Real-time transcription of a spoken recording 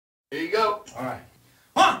Here you go. All right.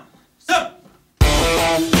 1, 2.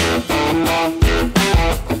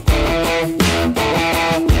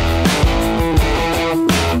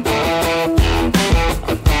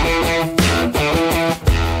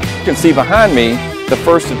 You can see behind me the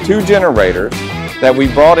first of 2 generators that we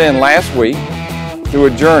brought in last week through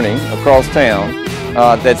a journey across town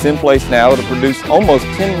that's in place now to produce almost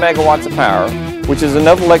 10 megawatts of power, which is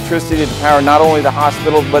enough electricity to power not only the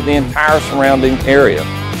hospital but the entire surrounding area.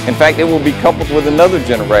 In fact, it will be coupled with another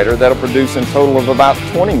generator that'll produce a total of about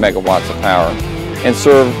 20 megawatts of power and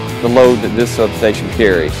serve the load that this substation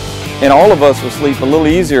carries. And all of us will sleep a little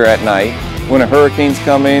easier at night when a hurricane's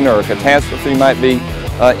coming or a catastrophe might be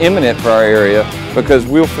imminent for our area, because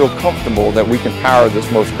we'll feel comfortable that we can power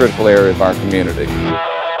this most critical area of our community.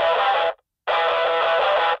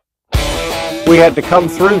 We had to come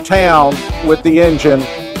through town with the engine,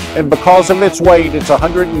 and because of its weight, it's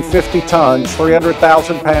 150 tons,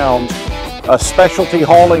 300,000 pounds. A specialty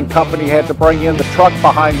hauling company had to bring in the truck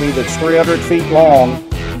behind me that's 300 feet long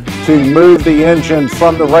to move the engine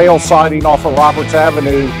from the rail siding off of Roberts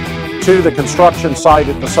Avenue to the construction site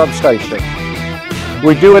at the substation.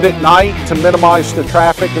 We do it at night to minimize the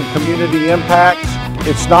traffic and community impacts.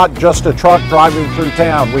 It's not just a truck driving through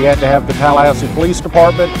town. We had to have the Tallahassee Police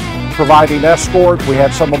Department providing escort. We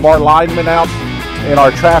had some of our linemen out and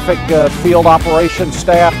our traffic field operations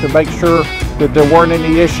staff to make sure that there weren't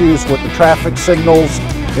any issues with the traffic signals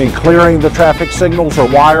and clearing the traffic signals or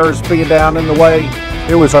wires being down in the way.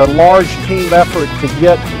 It was a large team effort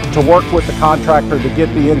to work with the contractor to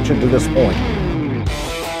get the engine to this point.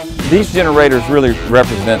 These generators really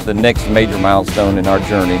represent the next major milestone in our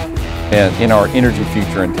journey and in our energy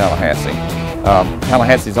future in Tallahassee.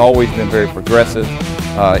 Tallahassee's always been very progressive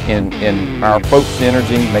in our approach to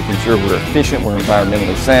energy, making sure we're efficient, we're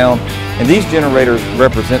environmentally sound, and these generators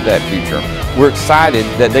represent that future. We're excited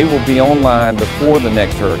that they will be online before the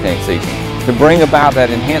next hurricane season to bring about that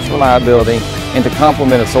enhanced reliability and to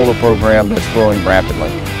complement a solar program that's growing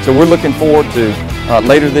rapidly. So we're looking forward to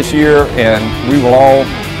later this year, and we will all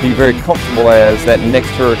be very comfortable as that next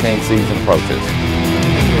hurricane season approaches.